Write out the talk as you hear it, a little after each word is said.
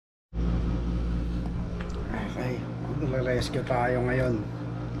Nagre-rescue tayo ngayon.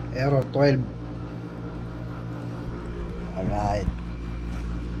 Aero 12. Alright.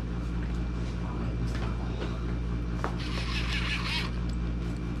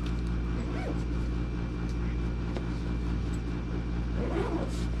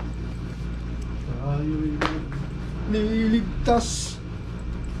 Tayo'y magliligtas.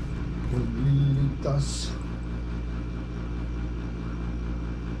 Magliligtas.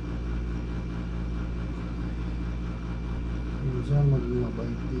 Minsan maging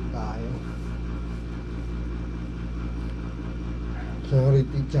mabait din tayo.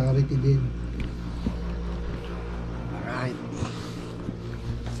 Charity din. Alright.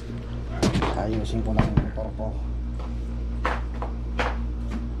 Ayusin ko lang yung motor ko.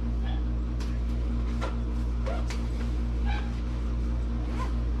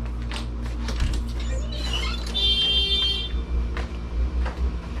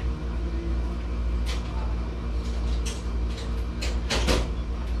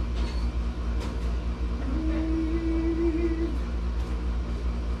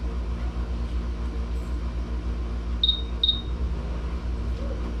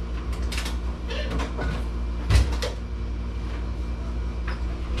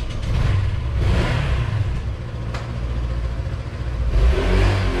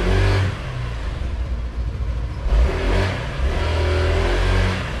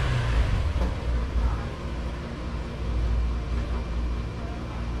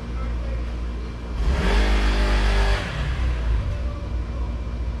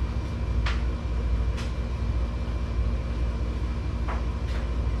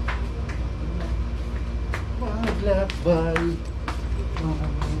 Maglakbay.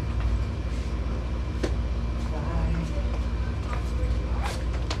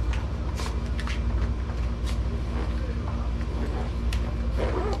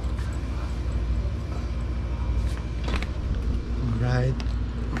 Right.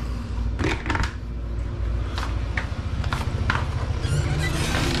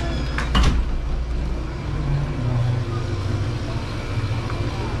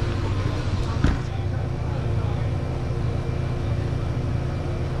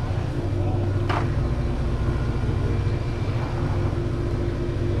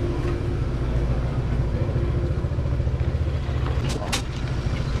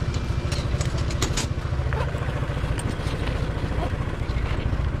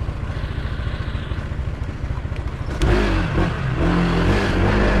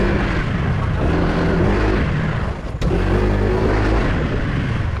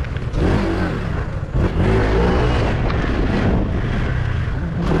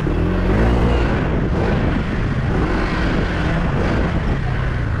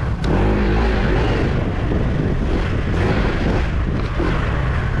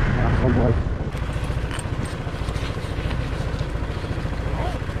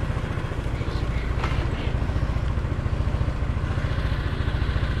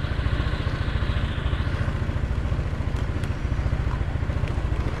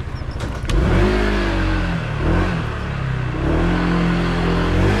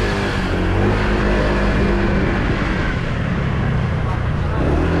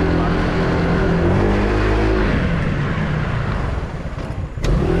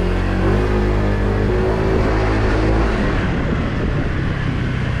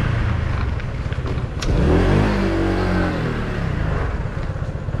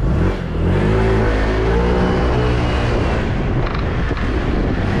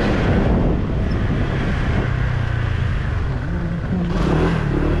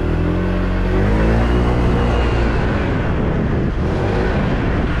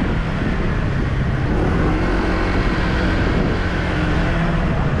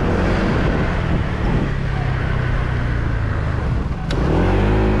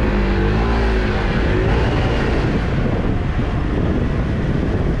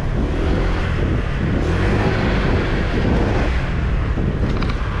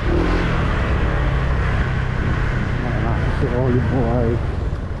 Buhay.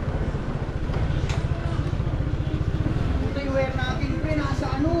 Ito yung wire natin, pre, nasa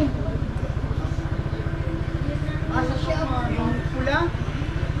ano? Nasa siya, yung pula.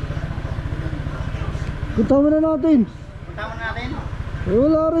 Punta mo na natin. Punta mo natin? Eh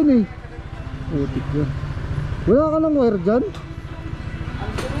wala rin eh. Putik yan. Wala ka ng wire dyan?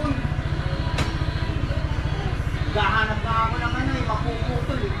 Ang doon. Gahanap na ako ng ano eh,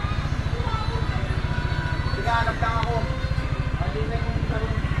 mapuputol eh. Gahanap lang ako.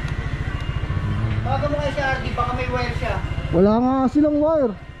 Bago mo kayo sa RD, baka may wire siya. Wala nga silang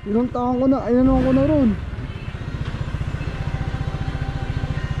wire. Pinuntahan ko na, inanuhan ko na ron.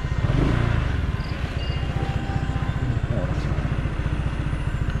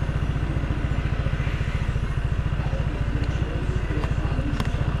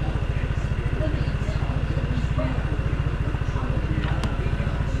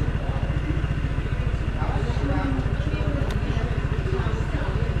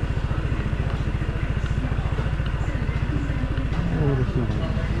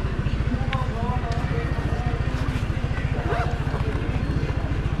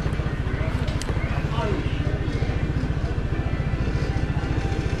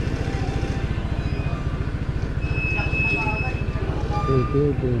 7.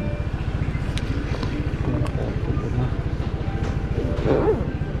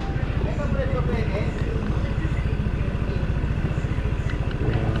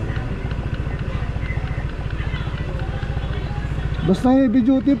 Basta heavy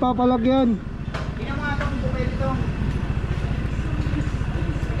duty, papalagyan. Hindi na mga itong pwede itong.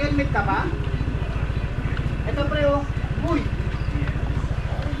 Helmet ka ba? Ito pre oh. Uy!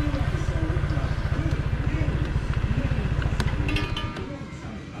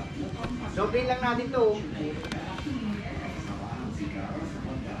 Sobrang lang natin to.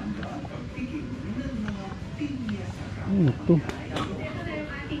 Ano ito?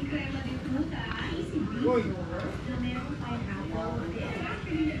 Uy!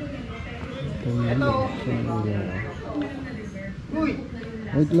 Ito. Uy!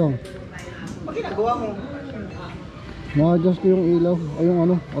 Wait lang. Pag ginagawa mo? Ma-adjust ko yung ilaw. Ay yung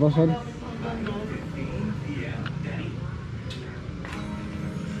ano, arasan.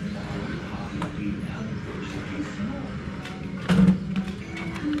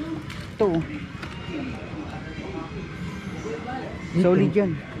 Ito. Solid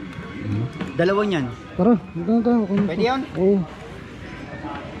yan. Dalawa niyan. Tara, dito na tayo. Pwede yun? Oo.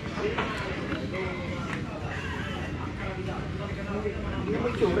 Hindi mo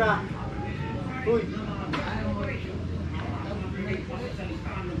itsura. Uy!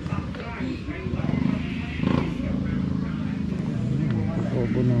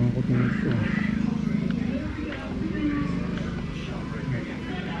 Obo na ako dito.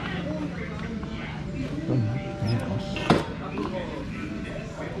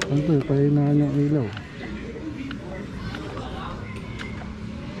 Ano to, pahinaan yung ilaw.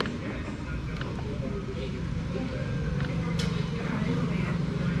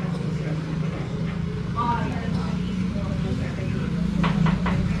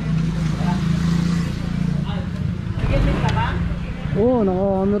 Oo,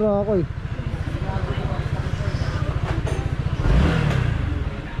 naka-camera ako eh.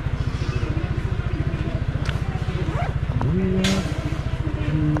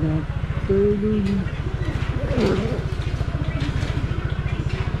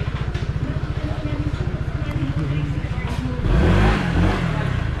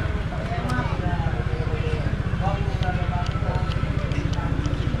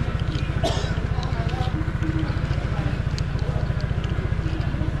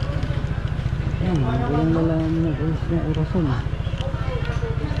 Walang nalaman na oras ng orasan.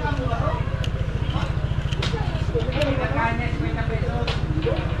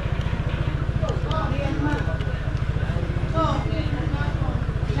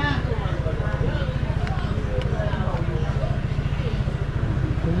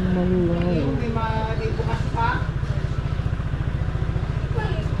 Kung malulaw.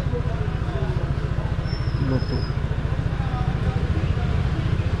 Bato.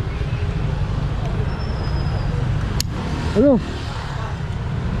 Ano?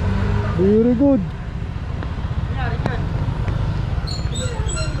 Very good.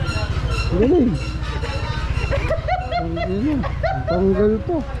 Galing. Tanggal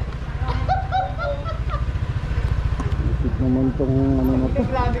to. Lipit naman tong ano na to.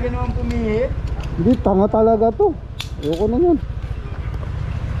 Grabe ka naman pumihit. Hindi, tanga talaga to. Ayoko na yan.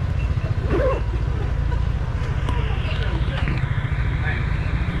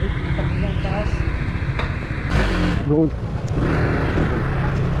 Doon.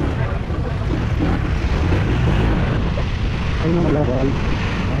 Ay na malawal.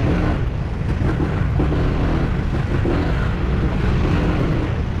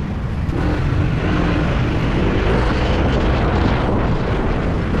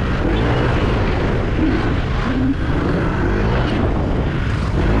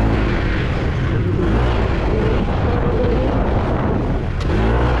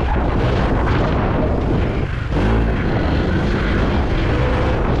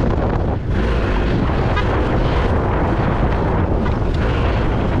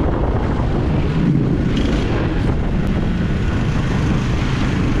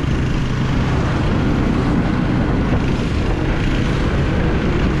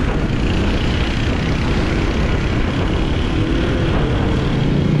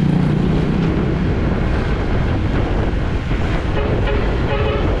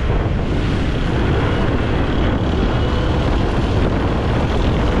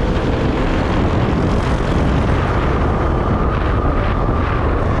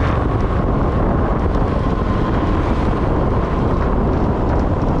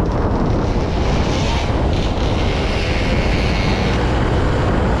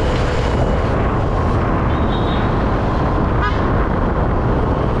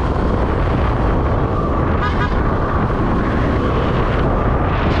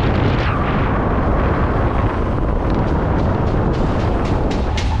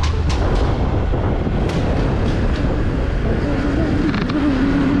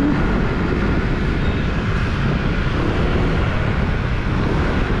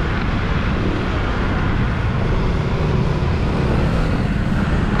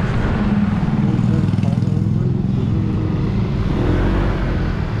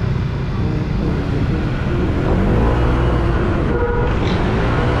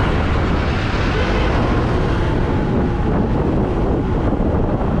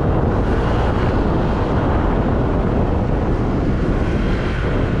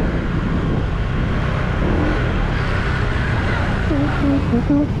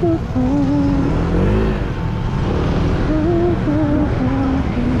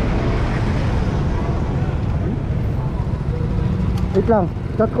 Wait lang,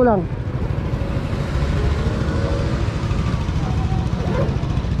 chat ko lang.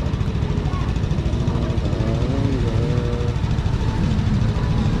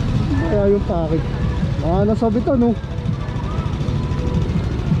 Kaya yung package nasa bitan, no?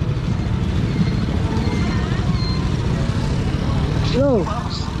 Yo,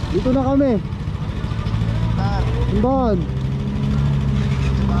 dito na kami. Simbahan.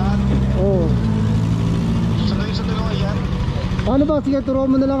 Oh. Saan sa dalawa yan? Paano ba? Sige, turuan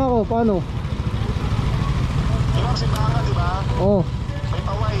mo na lang ako. Paano? Yung simbahan ka, di ba? Oh. May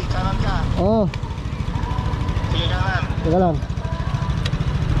paway, kanan ka. Oh. Sige, kanan. Teka lang.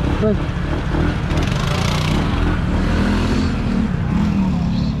 Okay.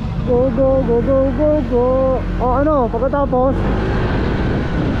 Go, go, go, go, go, go. Oh, ano? Pagkatapos?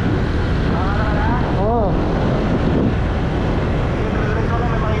 Oh. Diretso lang,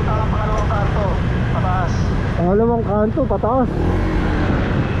 may makita kang pangalawang kanto. Pataas. Pangalawang kanto, pataas.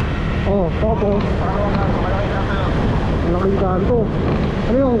 Oh, tapos Pangalawang kanto, malaking kanto yun. malaking kanto.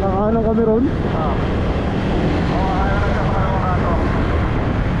 Ano yung kakanan kami ron? Oo. Oo, kaya lang sa pangalawang kanto.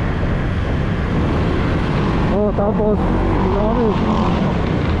 Oh, tapos hindi na kami.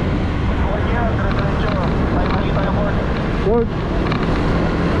 Okay yan, diretso. May makita yung board. Board.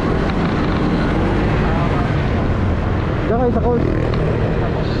 Diyan kayo sa court.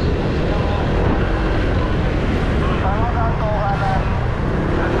 Tapos, pangalawang kanto, kanan.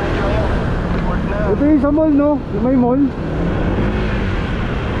 Diretso yun. Board na. Ito yung sa mall, no? Yung may mall.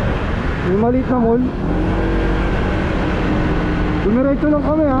 Yung maliit na mall. Dumiretso lang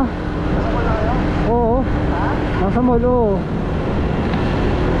kami, ha? Nasa mo na kayo? Oo. Ha? Nasa mall, oo.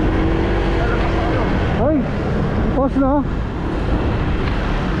 Lalabas na kayo. Ay, pause na.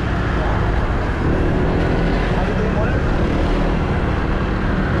 Nandito yung mall?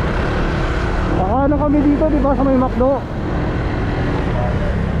 Pakano kami dito, di ba? Sa may McDo.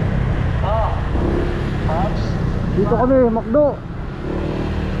 Oo. Pops? Dito kami, McDo.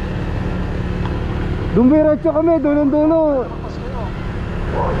 Dumiretso kami, dulong-dulo. Tapos kayo.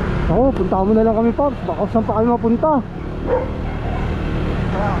 Oo, punta mo na lang kami, Pops. Baka saan pa kami mapunta.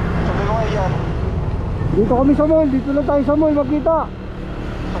 Kaya, sabi ko nga yan. Dito kami sa mall, dito lang tayo sa mall magkita.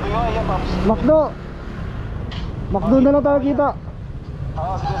 Sabi ko nga yan, Pops. McDo. McDo na lang tayo kita.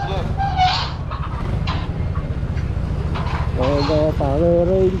 Oo, sige, sige. Ogo, Power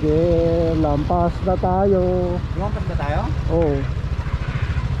Ranger, lampas na tayo. Lumampas ba tayo? Oo.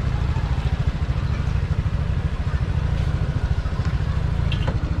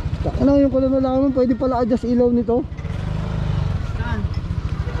 Ano yung ko na nalaman, pwede pala adjust ilaw nito. Saan?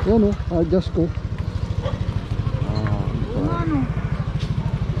 Yan o, adjust ko. Ano?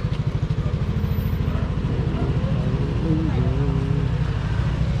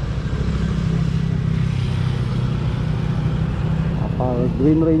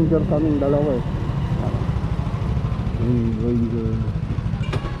 Green Ranger kaming dalawa eh. Green Ranger.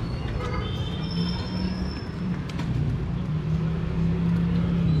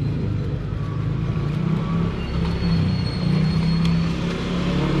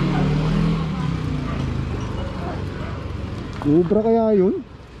 Cobra kaya yun?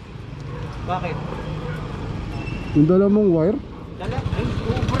 Bakit? Yung dala mong wire? Dala, ay,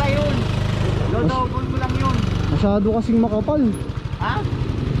 ubra yun. Dodobon mo lang yun. Masyado kasing makapal. Ha?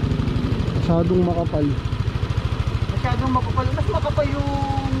 Masyadong makapal. Masyadong makapal. Mas makapal yung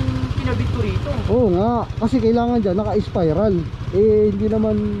pinabit ko rito. Oo nga, kasi kailangan dyan naka-spiral. Eh hindi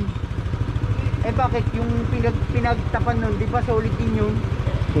naman. Eh bakit yung pinagtapan nun, di ba solid din yun?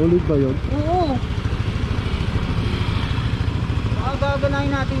 Solid ba yun? Oo. Baka gaganahin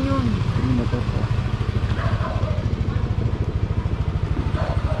natin yun. Ano na to?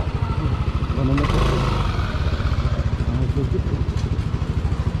 Ano na to? Ah, bugit eh.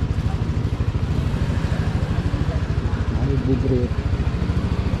 Ay, bugret.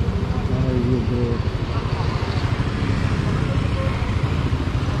 Ay, bugret.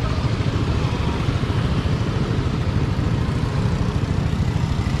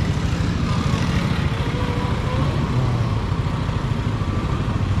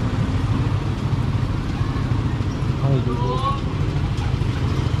 Ay, bugret.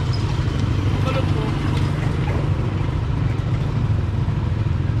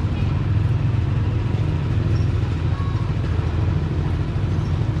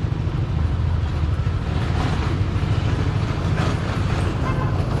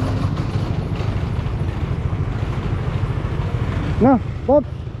 Na, Pop.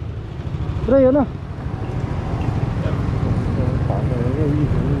 Try na.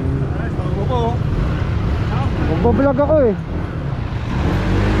 Magbablog ako eh.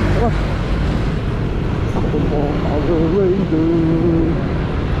 Tara. Oh, Power Ranger.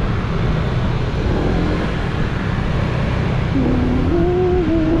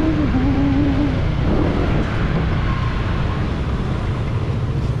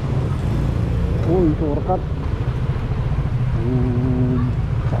 Uy, shortcut.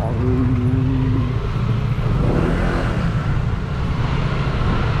 Power Ranger.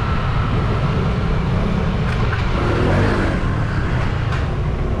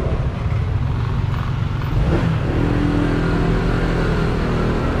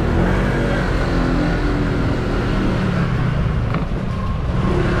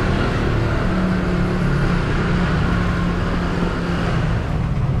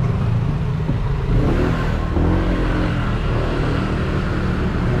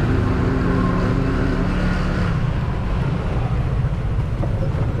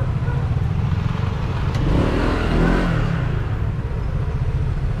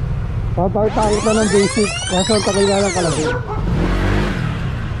 Papakita na ng basic kaso ang tagal nga ng kalaki.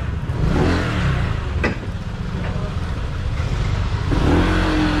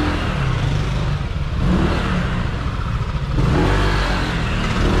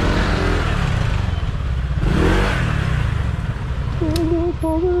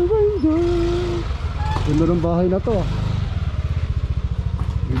 Power Ranger. Ganda ng bahay na to.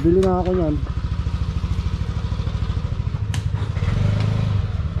 Bibili na ako yan.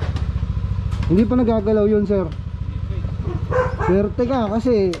 Hindi pa nagagalaw yun, sir. Swerte ka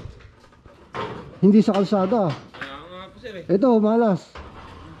kasi hindi sa kalsada. Ito, malas.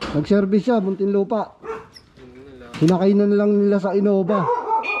 Nag-service siya, Muntinlupa. Sinakay na lang nila sa Innova.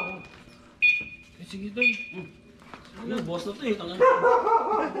 Sige doon. Ano, boss na to eh.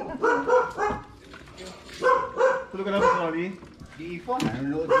 Tulog ka na ba, sorry? Di ipon,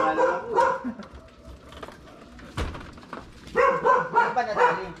 nanonood nga lang ako. Ano ba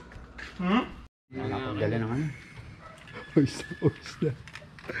nadali? Nakapagdala ng ano? Oyos na.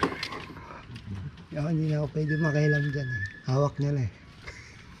 Ako hindi na ako pwede makialam dyan eh. Hawak niya na eh.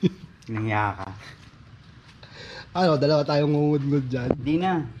 Nangya ka. Ano, dalawa tayong ngungud-ngud dyan. Di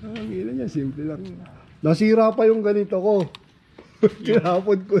na. Ang ina niya, simple lang. Nasira pa yung ganito ko.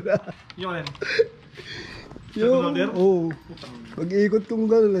 Tinapon ko na. Yung alin? Yung, oo. Pag-iikot kong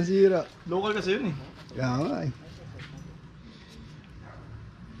gano'n, nasira. Local kasi yun eh. Kaya nga eh.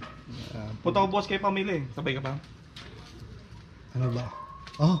 Punta ko bukas kay pamilya eh. Sabay ka pa? Ano ba?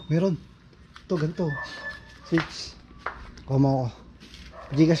 Oh, meron. Ito, ganito. 6. Kuha ko.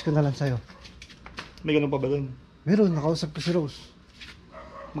 Gcash ko na lang sa'yo. May ganun pa ba dun? Meron, nakausap ko si Rose.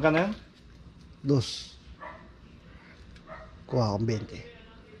 Magkano yan? 2. Kuha akong 20.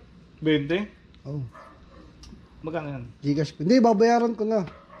 20? Oh. Magkano yan? Gcash ko. Hindi, babayaran ko na.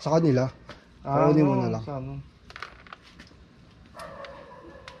 Sa kanila. Kunin mo na lang. Sa ano?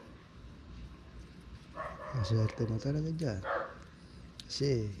 Ang swerte mo talaga dyan.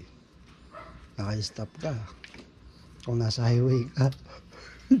 Kasi naka-stop ka. Kung nasa highway ka,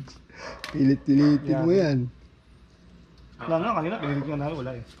 pilit-pilitin mo yan. Wala nga, kanina pinilig ko na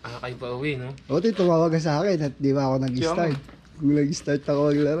wala eh. Kayo pa uwi, no? O, tumawag ka sa akin at di ba ako nag-start. Kung nag-start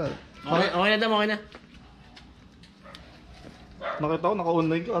ako maglaro. Okay na dam, okay na. Nakita ko,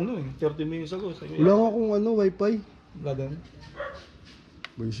 naka-online ko, ano eh. 30 minutes ago. Wala nga akong wifi. Wala din.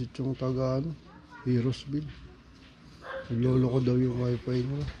 Visit yung taga Aerosville. Naglolo ko daw yung wifi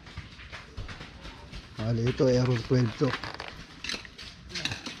nila. Ito, Aerox 12 to.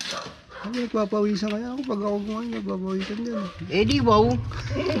 Ano, nagpapawisan kaya ako pag ako kumain, nagpapawisan din. Eh di wow.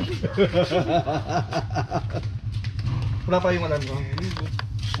 Wala pa yung alam ko.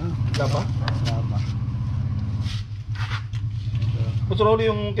 Wala pa? Tama. Pusuroli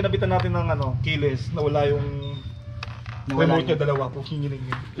yung kinabitan natin ng ano, keyless, nawala yung remote niya dalawa. Pukinginig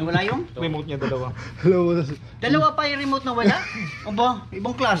niya. Nawala yung? Remote niya dalawa. Hello, wala. Dalawa pa yung remote na wala? Aba,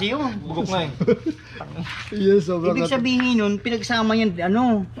 ibang klase yun. Bugok na eh. Yes, sobrang Ibig sabihin nun, pinagsama yan,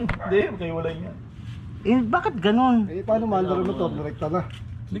 ano? Hindi, kayo wala niya. Eh, bakit ganon? Eh, paano mandar mo to? Direkta na.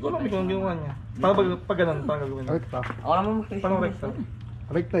 Hindi ko alam kung ginawa niya. Paano pag ganun, paano gagawin niya? Rekta. Ako naman mag-test. Paano rekta?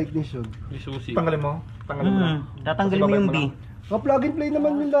 Rekta ignition. May susi. Tanggalin mo? Tanggalin mo lang. Tatanggalin mo yung B. Plug and play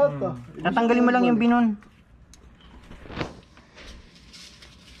naman yung lahat ah. Tatanggalin mo lang yung B nun.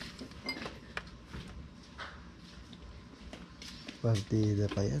 Partida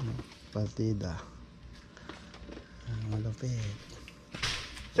pa yan. Partida. Malapit.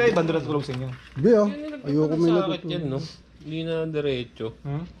 Siya ibang doon tulog sa inyo. Hindi ah. Ayoko may sakit yan, no? Hindi na diretso.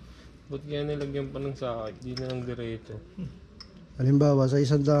 Hmm? Ba't kaya nilagyan pa ng sakit? Hindi na lang diretso. Halimbawa, sa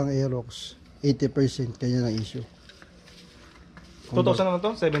 100 Aerox, 80% kanya ng issue. 2000 ano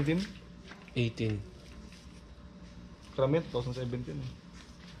to? 17? 18. Karamihan, 2017 eh.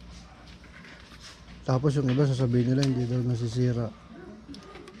 Tapos yung iba sasabihin nila hindi daw nasisira.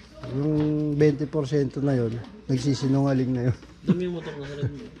 Yung 20% na yon, nagsisinungaling na yun. Dami yung motor na sa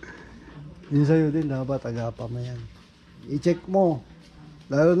rin mo. Yun sa'yo din, dapat agapa mo yan. I-check mo.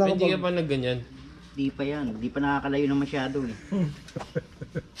 Lalo na Hindi ka kapag... pa nagganyan. Di pa yan. Di pa nakakalayo na masyado eh.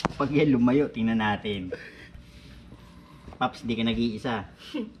 Pag yan lumayo, tingnan natin. Paps, di ka nag-iisa.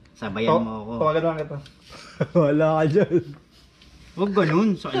 Sabayan mo ako. Tawagan lang kita. Wala ka dyan. Huwag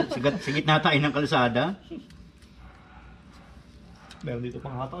ganun. Sa gitna tayo ng kalsada. Meron dito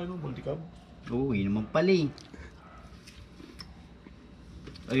pang hata kayo, multicab. Oo, yun naman pala eh.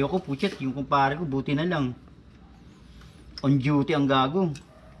 Ayoko puchet, yung kumpare ko, buti na lang. On duty ang gago.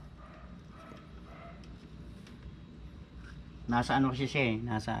 Nasa ano kasi siya eh,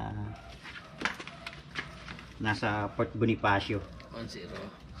 nasa Port Bonifacio. 1-0.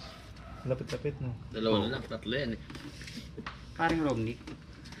 Lapit-lapit no. Dalawa na lang, tatlo yan eh. Parang Romnick.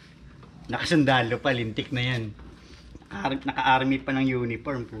 Nakasundalo pa, lintik na yan. Naka-army pa ng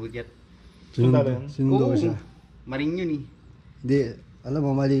uniform, puchet. Sundalo yan? Sinundo siya. Marin yun eh. Hindi, alam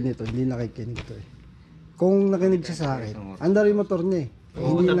mo, mali nito. Hindi nakikinig to eh. Kung nakinig siya sa akin, anda rin motor niya eh.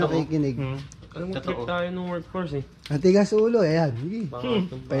 Oo, Hindi totoo. nakikinig. Alam mo, Totoo. trip tayo ng workforce eh. Ang tigas ulo, ayan. Sige.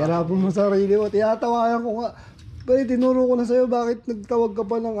 Pahirapan mo sa sarili mo. Tinatawayan ko nga. Pero tinuro ko na sa'yo bakit nagtawag ka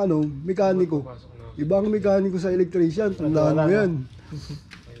pa ng mekaniko. Ibang mekaniko sa electrician. Tandaan mo yan.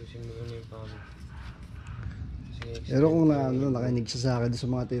 Ayusin mo na yung pamo. Pero kung nakinig siya sa akin sa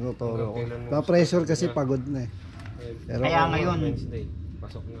mga tinuturo ko. Pa-pressure kasi pagod na eh. Pero Kaya ngayon, Wednesday,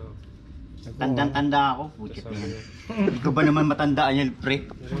 pasok na. tandang-tanda ako, puchet na yan. Hindi ko ba naman matandaan yan, pre?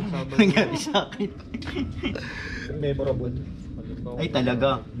 Nangyari sa akin. Memorable. Ay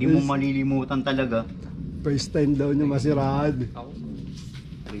talaga, di mo malilimutan talaga. first time daw niya masiraan. Ako?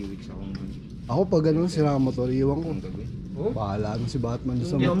 3 weeks akong Ako pag ganun, sira ang motor, iwan ko. gabi. Bahala na si Batman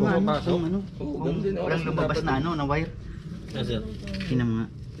sa Hindi ako motor. nga, kung walang lumabas na na wire. Ah, sir. Sino nga?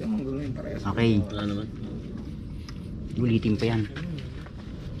 Yung hanggang ngayon, parehas. Okay, Wala naman. ulitin pa yan.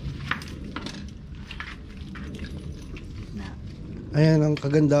 Ayan ang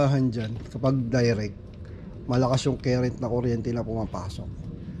kagandahan dyan, kapag direct, malakas yung current na kuryente na pumapasok.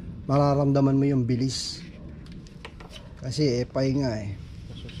 Mararamdaman mo yung bilis. Kasi epay nga eh.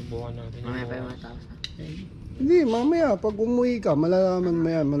 Susubukan natin. Mamaya pa yung mga tao. Hindi, mamaya pag umuwi ka, malalaman mo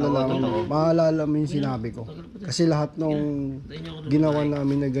yan, maalala mo yung sinabi ko. Kasi lahat nung ginawa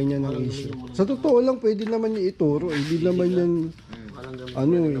namin na ganyan ang issue. Sa totoo lang, pwede naman yung ituro. Hindi naman yan,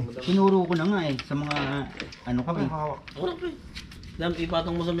 ano eh. Tinuro ko na nga eh, sa mga ano kami. Wala pre. Dam,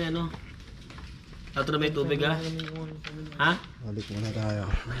 ipatong mo sa may ano. Ato na may tubig ha? Ha? Balik muna tayo.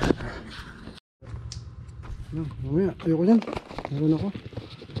 Mamaya, ayoko yan. Meron ako.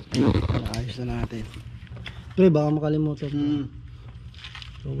 Ayos na natin. Pre, baka makalimutan ko.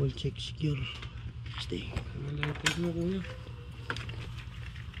 Double check secure. Stay. Malapit mo kuya.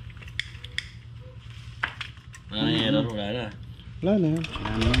 Wala na error, wala na. Wala na yan.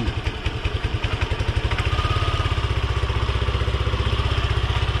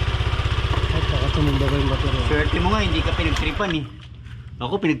 At baka tumunda ko yung baterya. Swerte mo nga, hindi ka pinagtripan eh.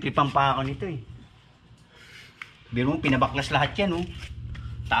 Ako, pinagtripan pa ako nito eh. Biro mo, pinabaklas lahat yan oh.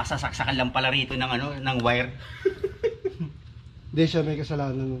 Taas sasaksakan lang pala rito ng ng wire. Hindi siya may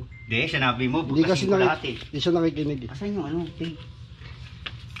kasalanan nun. Hindi, sinabi mo, Hindi kasi butasin ko lahat eh. hindi siya nakikinig eh. Asan yung okay.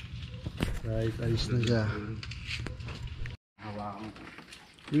 Right, ayos na siya. Hawakan ko.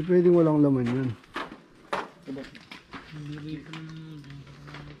 Hindi pwedeng walang laman yun.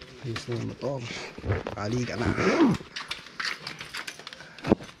 Ayos na yung motor. Kali ka na.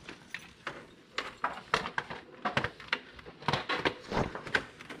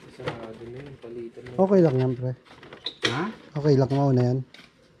 Sarado na yun, palitan mo. Okay lang yan, pre. Ha? Okay lang mo na yan.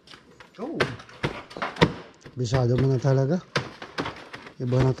 Oo. Bisado mo na talaga.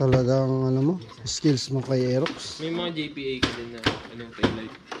 Iba na talaga ang mo, skills mo kay Aerox. May mga JPA ka din na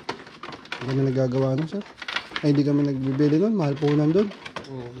taillight. Hindi kami nagagawa nun, sir. Ay, hindi kami nagbibili nun. Mahal po nandun.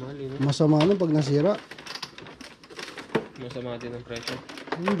 Oo, mahal yun. Masama nun pag nasira. Masama din ang presyo.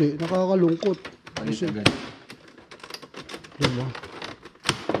 Hindi, nakakalungkot. Kasi, diba?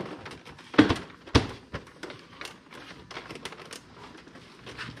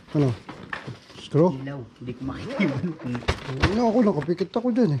 Ano? Screw? Ilaw, hindi ko makita yung ano kung... Ano ako, nakapikit ako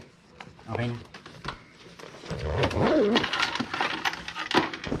dyan eh. Okay na.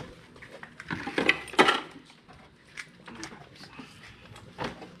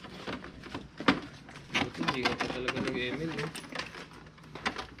 Hindi ka pa talaga nag-ML eh.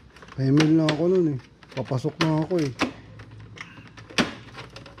 Email na ako nun eh. Papasok na ako eh.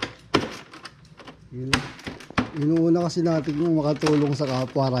 Inuuna kasi natin yung makatulong sa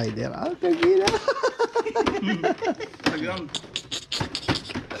kapwa rider. Ah, tagina. Talagang.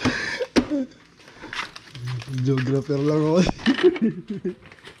 Geographer lang ako.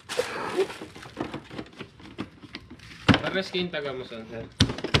 Pares kayong taga mo saan, sir?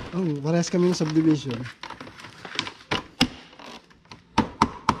 Oh, parehas kami ng subdivision.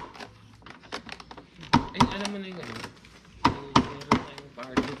 Ay, alam mo na yung ano? Meron tayong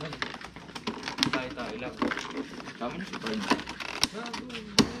party ba? Tayo lang. Tama na si Bird.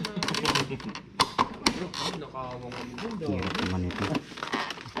 Bro, ay, nakawang kami doon. Hirap naman ito.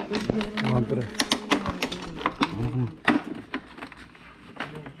 Pre.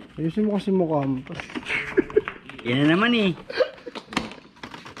 Ayusin mo kasi mukha mo. Yan na naman eh.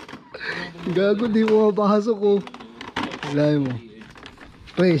 Gago, di mo mapasok ko. Hilay mo.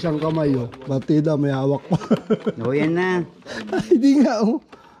 Pre, isang kamay oh. Batida, may hawak pa. O yan na. Ay, di nga oh.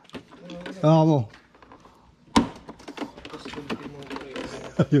 Hawak mo.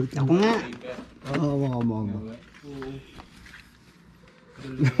 Ayun. Ako nga. Hawak mo.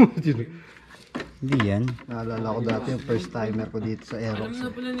 Hindi yan. Naalala ko dati yung first timer ko dito sa Alam Aerox. na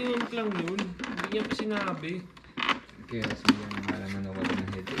pala ni Ma'am Klang yun. Hindi niya pa sinabi. Kaya siya naman na wala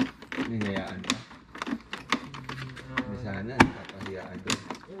ng head. Ninayaan pa. Hindi sana, nakapahiyaan doon.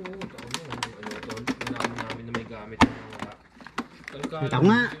 Oo, tama. Ano to? Nalaman namin na may gamit na wala. Ako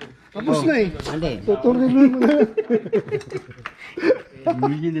nga. Tapos na eh. Hindi. Tuturin mo na.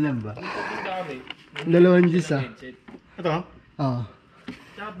 Hindi nyo lang ba? Yung gamit. Dalawang G's ah. Headset. Ito? Ah.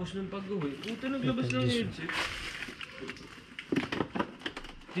 Tapos nung pag-uwi, puto naglabas ng headset.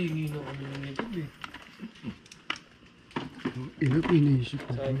 Tingin na kami ng headset eh. Ino pinisip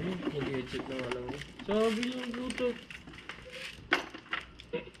ko. Sabi niya, mag-headset na nga lang. Sabi niya, puto.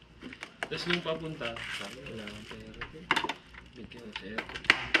 Tapos nung papunta, sabi wala akong pera. Bigyan ko sir.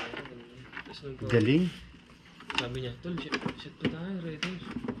 Tapos nung papunta, Galing. sabi niya, tol, shit pa tayo, ready.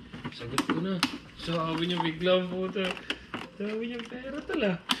 Sagot ko na. Sabi niya, biglang puto. Sabi niya, pera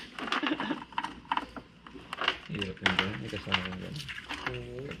tala. Hirap yung gano'n. May kasama yung gano'n.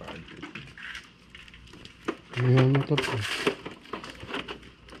 Oo. Ayan mo to po.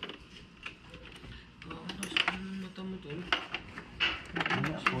 Nakakalas ko ng mata mo, tol.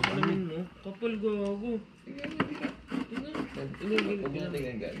 Alamin mo, kapal gago. Huwag natin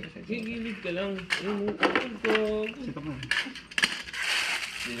yung gano'n. Gigilid ka lang. Ayun mo, kapal gago.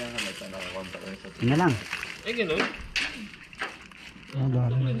 Hindi lang halata nakakontak ko sa Yun na lang. Ay, gano'n. Ah,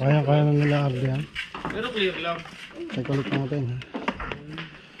 dami. Kaya nang nila arde yan. Pero clear lang. Check ulit natin ha.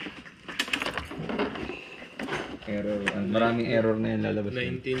 error. Maraming error na yan lalabas.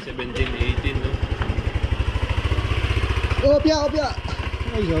 19, 17, 18, no? Opya, opya!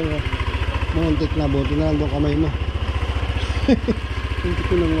 Ay, sorry. Muntik na, buti na lang doon kamay mo. Hindi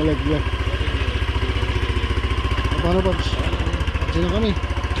ko nang malagyan. Paano, Pops? Sino kami?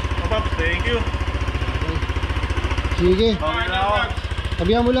 Paps, thank you. Sige. Okay na ako.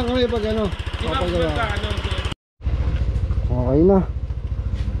 Sabihan mo lang kami pag ano. Di ba, Papagawa. punta, ano? Okay na.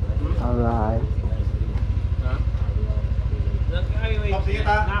 Alright. Ha? Pops, sige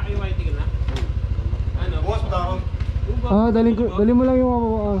ta. Naka-QYT ka na? Ano? Bukas pa ako. Ah, dali mo lang yung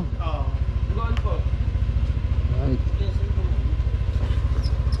Oo. Ugaan po. Right.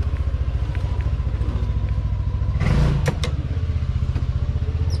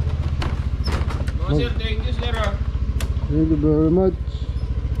 Mga sir, thank you sir ah. Thank you very much.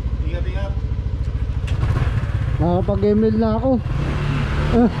 Ingat, ingat. Nakapag-email na ako.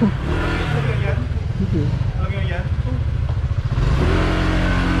 Lagyan yan. Lagyan yan.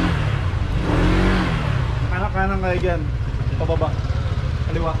 Kanan kayo dyan. Pababa.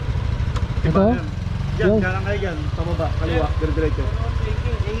 Kaliwa. Ito? Yan. Dyan, Yan. kanan kayo dyan. Pababa. Kaliwa. Dire-diretso.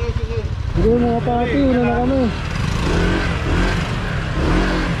 Sige, sige. Hindi mga pati, una na kami.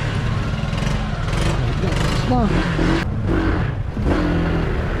 Na.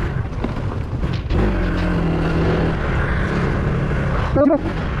 Tara.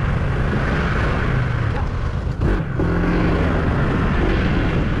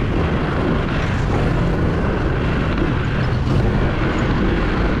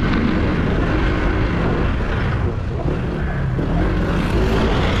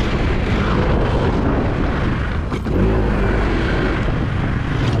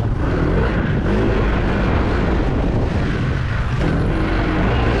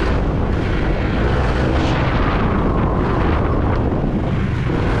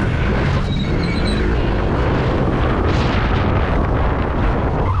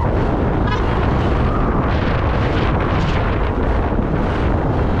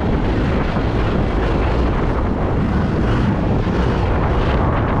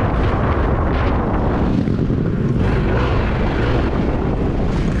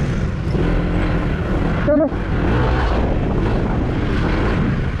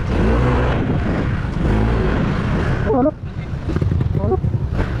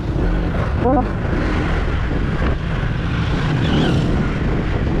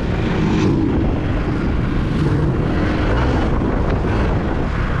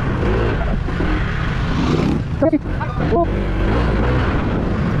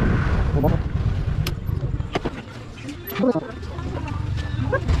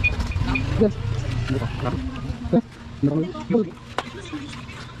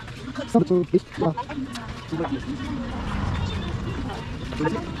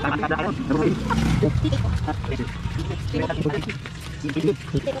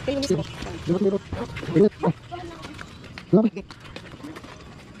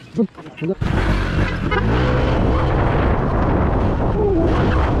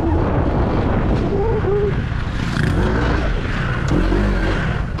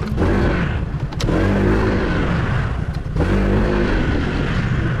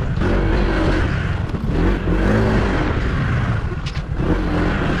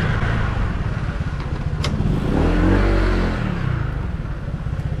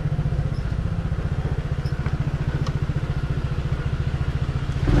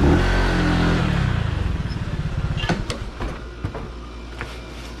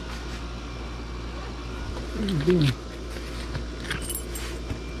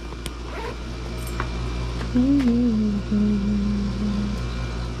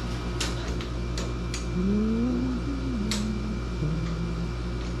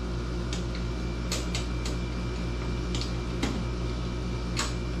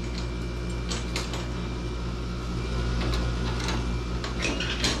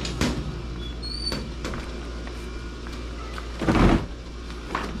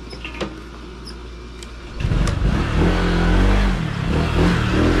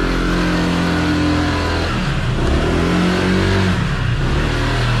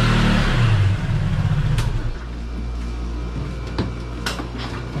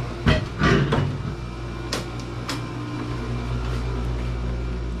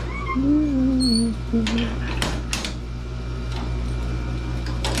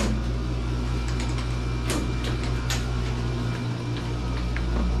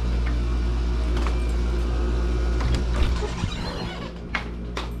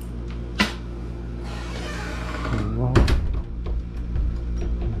 Wow.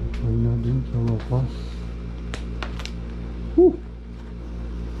 Ay na din sa wakas.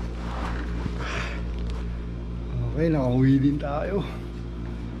 Okay, nakauwi din tayo.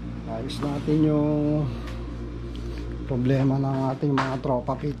 Ayos natin yung problema ng ating mga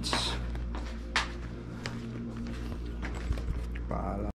tropa kits.